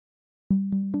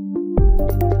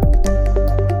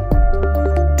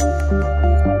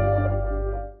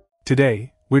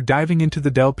Today, we're diving into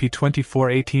the Dell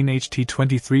P2418HT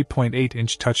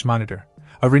 23.8in touch monitor,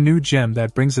 a renewed gem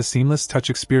that brings a seamless touch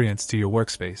experience to your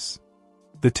workspace.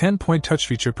 The 10-point touch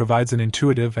feature provides an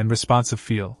intuitive and responsive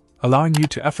feel, allowing you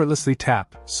to effortlessly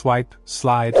tap, swipe,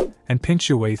 slide, and pinch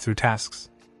your way through tasks.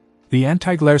 The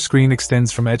anti-glare screen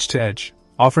extends from edge to edge,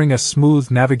 offering a smooth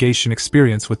navigation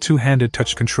experience with two-handed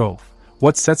touch control.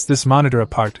 What sets this monitor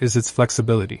apart is its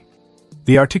flexibility.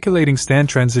 The articulating stand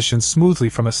transitions smoothly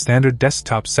from a standard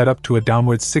desktop setup to a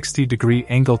downward 60-degree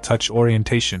angle touch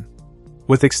orientation.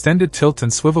 With extended tilt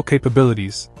and swivel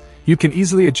capabilities, you can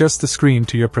easily adjust the screen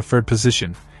to your preferred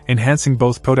position, enhancing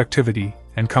both productivity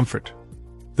and comfort.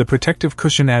 The protective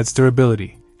cushion adds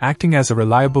durability, acting as a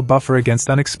reliable buffer against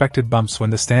unexpected bumps when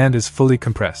the stand is fully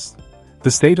compressed. The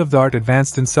state-of-the-art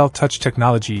advanced in-cell touch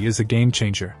technology is a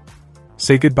game-changer.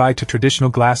 Say goodbye to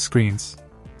traditional glass screens.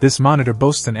 This monitor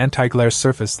boasts an anti-glare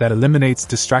surface that eliminates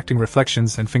distracting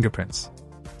reflections and fingerprints.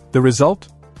 The result?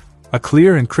 A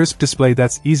clear and crisp display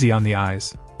that's easy on the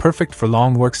eyes, perfect for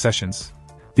long work sessions.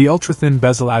 The ultra-thin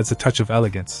bezel adds a touch of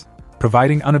elegance,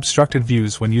 providing unobstructed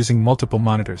views when using multiple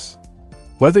monitors.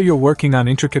 Whether you're working on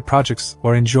intricate projects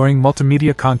or enjoying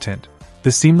multimedia content,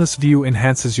 the seamless view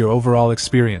enhances your overall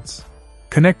experience.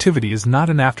 Connectivity is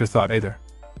not an afterthought either.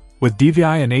 With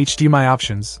DVI and HDMI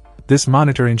options, this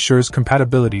monitor ensures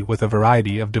compatibility with a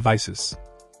variety of devices.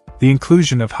 The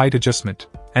inclusion of height adjustment,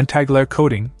 anti-glare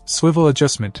coating, swivel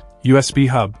adjustment, USB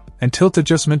hub, and tilt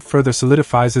adjustment further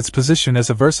solidifies its position as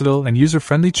a versatile and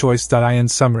user-friendly choice. In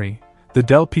summary, the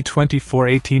Dell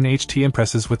P2418HT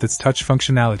impresses with its touch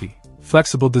functionality,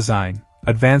 flexible design,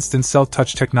 advanced in-cell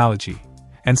touch technology,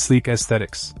 and sleek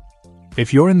aesthetics.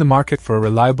 If you're in the market for a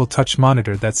reliable touch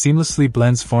monitor that seamlessly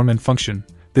blends form and function,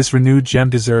 this renewed gem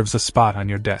deserves a spot on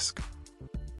your desk.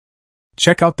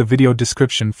 Check out the video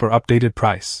description for updated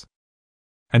price.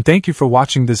 And thank you for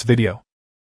watching this video.